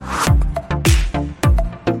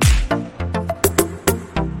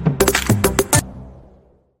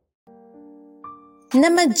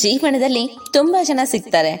ನಮ್ಮ ಜೀವನದಲ್ಲಿ ತುಂಬಾ ಜನ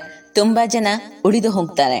ಸಿಗ್ತಾರೆ, ತುಂಬಾ ಜನ ಉಳಿದು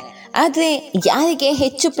ಹೋಗ್ತಾರೆ. ಆದ್ರೆ ಯಾರಿಗೆ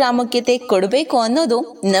ಹೆಚ್ಚು ಪ್ರಾಮುಖ್ಯತೆ ಕೊಡಬೇಕು ಅನ್ನೋದು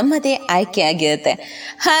ನಮ್ಮದೇ ಆಯ್ಕೆ ಆಗಿರುತ್ತೆ.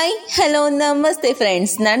 ಹಾಯ್, ಹಲೋ, ನಮಸ್ತೆ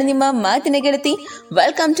ಫ್ರೆಂಡ್ಸ್, ನಾನು ನಿಮ್ಮ ಮಾತಿನ ಗೆಳತಿ.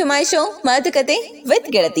 ವೆಲ್ಕಮ್ ಟು ಮೈ ಶೋ ಮಾತುಕತೆ ವಿತ್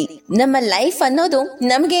ಗೆಳತಿ. ನಮ್ಮ ಲೈಫ್ ಅನ್ನೋದು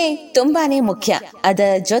ನಮಗೆ ತುಂಬಾನೇ ಮುಖ್ಯ.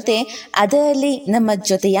 ಅದರಲ್ಲಿ ನಮ್ಮ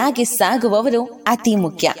ಜೊತೆಯಾಗಿ ಸಾಗುವವರು ಅತಿ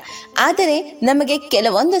ಮುಖ್ಯ. ಆದರೆ ನಮಗೆ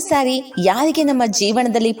ಕೆಲವೊಂದು ಸಾರಿ ಯಾರಿಗೆ ನಮ್ಮ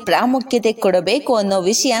ಜೀವನದಲ್ಲಿ ಪ್ರಾಮುಖ್ಯತೆ ಕೊಡಬೇಕು ಅನ್ನೋ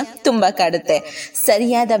ವಿಷಯ ತುಂಬಾ ಕಾಡುತ್ತೆ.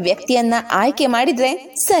 ಸರಿಯಾದ ವ್ಯಕ್ತಿಯನ್ನ ಆಯ್ಕೆ ಮಾಡಿದ್ರೆ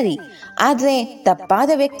ಸರಿ, ಆದ್ರೆ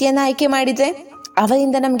ತಪ್ಪಾದ ವ್ಯಕ್ತಿಯನ್ನ ಆಯ್ಕೆ ಮಾಡಿದ್ರೆ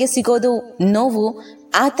ಅವರಿಂದ ನಮ್ಗೆ ಸಿಗೋದು ನೋವು,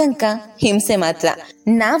 ಆತಂಕ, ಹಿಂಸೆ ಮಾತ್ರ.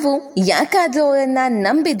 ನಾವು ಯಾಕಾದ್ರೂ ಅವರನ್ನ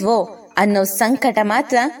ನಂಬಿದ್ವೋ ಅನ್ನೋ ಸಂಕಟ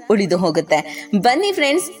ಮಾತ್ರ ಉಳಿದು ಹೋಗುತ್ತೆ. ಬನ್ನಿ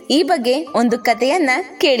ಫ್ರೆಂಡ್ಸ್, ಈ ಬಗ್ಗೆ ಒಂದು ಕಥೆಯನ್ನ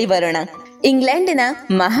ಕೇಳಿ ಬರೋಣ. ಇಂಗ್ಲೆಂಡಿನ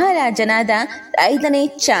ಮಹಾರಾಜನಾದ 5ನೇ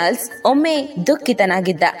ಚಾರ್ಲ್ಸ್ ಒಮ್ಮೆ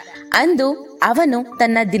ದುಃಖಿತನಾಗಿದ್ದ. ಅಂದು ಅವನು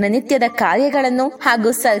ತನ್ನ ದಿನನಿತ್ಯದ ಕಾರ್ಯಗಳನ್ನು ಹಾಗೂ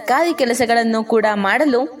ಸರ್ಕಾರಿ ಕೆಲಸಗಳನ್ನು ಕೂಡ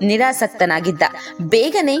ಮಾಡಲು ನಿರಾಸಕ್ತನಾಗಿದ್ದ.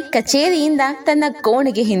 ಬೇಗನೆ ಕಚೇರಿಯಿಂದ ತನ್ನ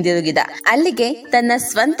ಕೋಣೆಗೆ ಹಿಂದಿರುಗಿದ. ಅಲ್ಲಿಗೆ ತನ್ನ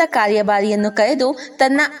ಸ್ವಂತ ಕಾರ್ಯಭಾರಿಯನ್ನು ಕರೆದು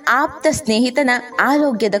ತನ್ನ ಆಪ್ತ ಸ್ನೇಹಿತನ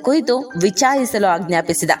ಆರೋಗ್ಯದ ಕುರಿತು ವಿಚಾರಿಸಲು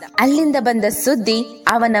ಆಜ್ಞಾಪಿಸಿದ. ಅಲ್ಲಿಂದ ಬಂದ ಸುದ್ದಿ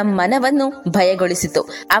ಅವನ ಮನವನ್ನು ಭಯಗೊಳಿಸಿತು.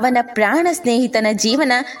 ಅವನ ಪ್ರಾಣ ಸ್ನೇಹಿತನ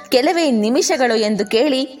ಜೀವನ ಕೆಲವೇ ನಿಮಿಷಗಳು ಎಂದು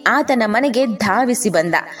ಕೇಳಿ ಆತನ ಮನೆಗೆ ಧಾವಿಸಿ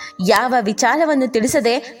ಬಂದ. ಯಾವ ವಿಚಾರವನ್ನು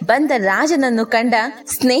ತಿಳಿಸದೆ ಬಂದ ರಾಜನನ್ನು ಕಂಡ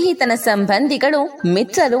ಸ್ನೇಹಿತನ ಸಂಬಂಧಿಗಳು,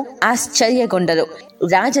 ಮಿತ್ರರು ಆಶ್ಚರ್ಯಗೊಂಡರು.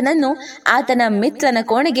 ರಾಜನನ್ನು ಆತನ ಮಿತ್ರನ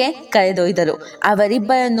ಕೋಣೆಗೆ ಕರೆದೊಯ್ದರು.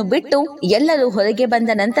 ಅವರಿಬ್ಬರನ್ನು ಬಿಟ್ಟು ಎಲ್ಲರೂ ಹೊರಗೆ ಬಂದ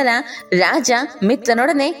ನಂತರ ರಾಜ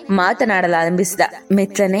ಮಿತ್ರನೊಡನೆ ಮಾತನಾಡಲಾರಂಭಿಸಿದ.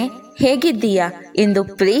 ಮಿತ್ರನೇ, ಹೇಗಿದ್ದೀಯಾ ಎಂದು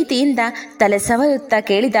ಪ್ರೀತಿಯಿಂದ ತಲೆ ಸವರುತ್ತಾ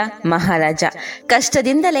ಕೇಳಿದ ಮಹಾರಾಜ.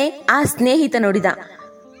 ಕಷ್ಟದಿಂದಲೇ ಆ ಸ್ನೇಹಿತ ನುಡಿದ,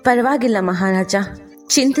 ಪರವಾಗಿಲ್ಲ ಮಹಾರಾಜ,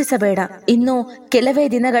 ಚಿಂತಿಸಬೇಡ. ಇನ್ನು ಕೆಲವೇ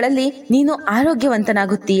ದಿನಗಳಲ್ಲಿ ನೀನು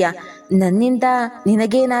ಆರೋಗ್ಯವಂತನಾಗುತ್ತೀಯ. ನನ್ನಿಂದ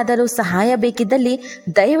ನಿನಗೇನಾದರೂ ಸಹಾಯ ಬೇಕಿದ್ದಲ್ಲಿ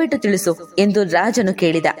ದಯವಿಟ್ಟು ತಿಳಿಸು ಎಂದು ರಾಜನು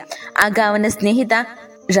ಕೇಳಿದ. ಆಗ ಅವನ ಸ್ನೇಹಿತ,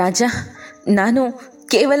 ರಾಜ, ನಾನು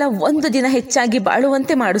ಕೇವಲ 1 ದಿನ ಹೆಚ್ಚಾಗಿ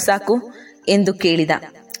ಬಾಳುವಂತೆ ಮಾಡು ಸಾಕು ಎಂದು ಕೇಳಿದ.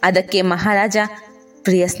 ಅದಕ್ಕೆ ಮಹಾರಾಜ,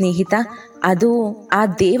 ಪ್ರಿಯ ಸ್ನೇಹಿತ, ಅದು ಆ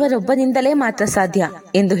ದೇವರೊಬ್ಬನಿಂದಲೇ ಮಾತ್ರ ಸಾಧ್ಯ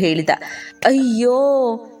ಎಂದು ಹೇಳಿದ. ಅಯ್ಯೋ,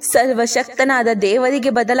 ಸರ್ವಶಕ್ತನಾದ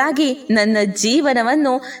ದೇವರಿಗೆ ಬದಲಾಗಿ ನನ್ನ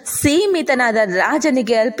ಜೀವನವನ್ನು ಸೀಮಿತನಾದ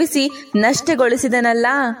ರಾಜನಿಗೆ ಅರ್ಪಿಸಿ ನಷ್ಟಗೊಳಿಸಿದನಲ್ಲ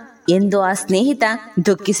ಎಂದು ಆ ಸ್ನೇಹಿತ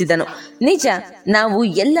ದುಃಖಿಸಿದನು. ನಿಜ, ನಾವು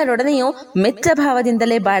ಎಲ್ಲರೊಡನೆಯೂ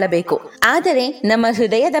ಮಿತ್ರಭಾವದಿಂದಲೇ ಬಾಳಬೇಕು. ಆದರೆ ನಮ್ಮ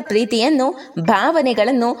ಹೃದಯದ ಪ್ರೀತಿಯನ್ನು,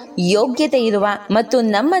 ಭಾವನೆಗಳನ್ನು ಯೋಗ್ಯತೆ ಇರುವ ಮತ್ತು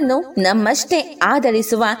ನಮ್ಮನ್ನು ನಮ್ಮಷ್ಟೇ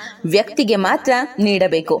ಆಧರಿಸುವ ವ್ಯಕ್ತಿಗೆ ಮಾತ್ರ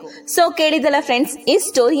ನೀಡಬೇಕು. ಸೊ ಕೇಳಿದಲ್ಲ ಫ್ರೆಂಡ್ಸ್, ಈ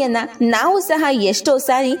ಸ್ಟೋರಿಯನ್ನ ನಾವು ಸಹ ಎಷ್ಟೋ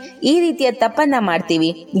ಸಾರಿ ಈ ರೀತಿಯ ತಪ್ಪನ್ನ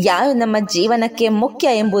ಮಾಡ್ತೀವಿ. ಯಾರು ನಮ್ಮ ಜೀವನಕ್ಕೆ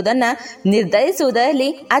ಮುಖ್ಯ ಎಂಬುದನ್ನ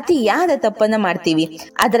ನಿರ್ಧರಿಸುವುದರಲ್ಲಿ ಅತಿಯಾದ ತಪ್ಪನ್ನ ಮಾಡ್ತೀವಿ.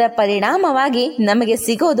 ಅದರ ಪರಿಣಾಮವಾಗಿ ನಮಗೆ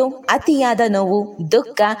ಸಿಗೋದು ಅತಿಯಾದ ನೋವು,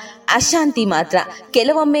 ದುಃಖ, ಅಶಾಂತಿ ಮಾತ್ರ.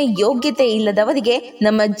 ಕೆಲವೊಮ್ಮೆ ಯೋಗ್ಯತೆ ಇಲ್ಲದವರಿಗೆ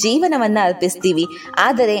ನಮ್ಮ ಜೀವನವನ್ನ ಅರ್ಪಿಸ್ತೀವಿ.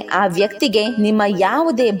 ಆದರೆ ಆ ವ್ಯಕ್ತಿಗೆ ನಿಮ್ಮ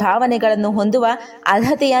ಯಾವುದೇ ಭಾವನೆಗಳನ್ನು ಹೊಂದುವ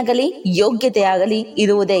ಅರ್ಹತೆಯಾಗಲಿ ಯೋಗ್ಯತೆಯಾಗಲಿ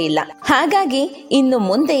ಇರುವುದೇ ಇಲ್ಲ. ಹಾಗಾಗಿ ಇನ್ನು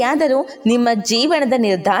ಮುಂದೆಯಾದರೂ ನಿಮ್ಮ ಜೀವನದ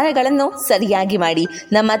ನಿರ್ಧಾರಗಳನ್ನು ಸರಿಯಾಗಿ ಮಾಡಿ.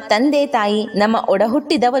 ನಮ್ಮ ತಂದೆ ತಾಯಿ, ನಮ್ಮ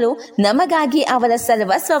ಒಡಹುಟ್ಟಿದವರು ನಮಗಾಗಿ ಅವರ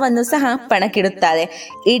ಸರ್ವಸ್ವವನ್ನು ಸಹ ಪಣಕ್ಕಿಡುತ್ತಾರೆ.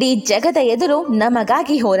 ಇಡೀ ಜಗದ ಎದುರು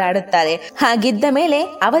ನಮಗಾಗಿ ಹೋರಾಡುತ್ತಾರೆ. ಹಾಗಿದ್ದ ಮೇಲೆ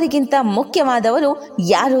ಅವರಿಗಿಂತ ಮುಖ್ಯವಾದವರು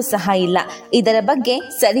ಯಾರೂ ಸಹ ಇಲ್ಲ. ಇದರ ಬಗ್ಗೆ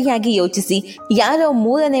ಸರಿಯಾಗಿ ಯೋಚಿಸಿ. ಯಾರೋ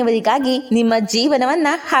ಮೂರನೆಯವರಿಗಾಗಿ ನಿಮ್ಮ ಜೀವನವನ್ನ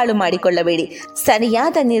ಹಾಳು ಮಾಡಿಕೊಳ್ಳಬೇಡಿ.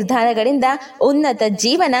 ಸರಿಯಾದ ನಿರ್ಧಾರಗಳಿಂದ ಉನ್ನತ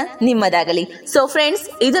ಜೀವನ ನಿಮ್ಮದಾಗಲಿ. ಸೊ ಫ್ರೆಂಡ್ಸ್,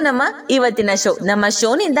 ಇದು ನಮ್ಮ ಇವತ್ತಿನ ಶೋ. ನಮ್ಮ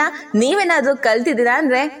ಶೋನಿಂದ ನೀವೇನಾದ್ರೂ ಕಲ್ತಿದ್ದೀರಾ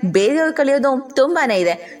ಅಂದ್ರೆ ಬೇರೆಯವರು ಕಲಿಯೋದು ತುಂಬಾನೇ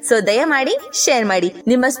ಇದೆ. ಸೊ ದಯಮಾಡಿ ಶೇರ್ ಮಾಡಿ.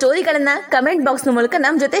 ನಿಮ್ಮ ಸ್ಟೋರಿಗಳನ್ನ ಕಮೆಂಟ್ ಬಾಕ್ಸ್ ಮೂಲಕ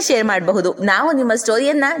ನಮ್ ಜೊತೆ ಶೇರ್ ಮಾಡಬಹುದು. ನಾವು ನಿಮ್ಮ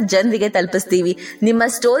ಸ್ಟೋರಿಯನ್ನ ಜನರಿಗೆ ತಲುಪಿಸ್ತೀವಿ. ನಿಮ್ಮ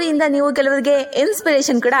ಸ್ಟೋರಿಯಿಂದ ನೀವು ಕೆಲವರಿಗೆ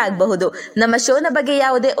ಇನ್ಸ್ಪಿರೇಷನ್ ಕೂಡ ಆಗಬಹುದು. ನಮ್ಮ ಶೋನ ಬಗ್ಗೆ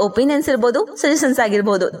ಯಾವುದೇ ಒಪಿನಿಯನ್ಸ್ ಇರಬಹುದು, ಸಜೆಷನ್ಸ್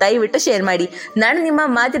ಆಗಿರಬಹುದು, ದಯವಿಟ್ಟು ಶೇರ್ ಮಾಡಿ. ನಾನು ನಿಮ್ಮ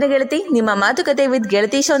ಮಾತಿನ ಗೆಳತಿ, ನಿಮ್ಮ ಮಾತುಕತೆ ವಿತ್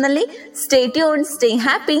ಗೆಳತಿ ಶೋನಲ್ಲಿ. Stay tuned, stay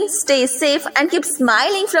happy, stay safe and keep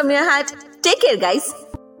smiling from your heart. Take care guys.